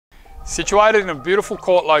Situated in a beautiful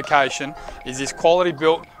court location is this quality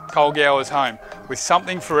built Col Gowers home. With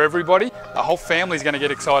something for everybody, the whole family's going to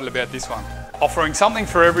get excited about this one. Offering something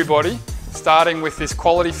for everybody, starting with this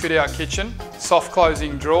quality fit out kitchen, soft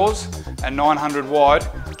closing drawers and 900 wide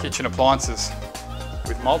kitchen appliances.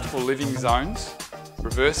 With multiple living zones,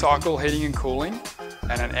 reverse cycle heating and cooling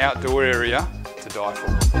and an outdoor area to die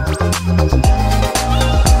for.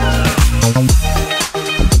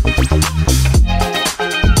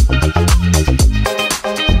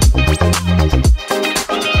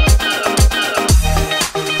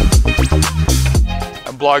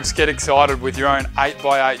 Blokes, get excited with your own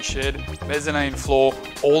 8x8 shed, mezzanine floor,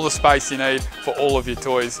 all the space you need for all of your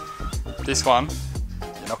toys. This one,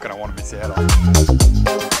 you're not going to want to miss out on.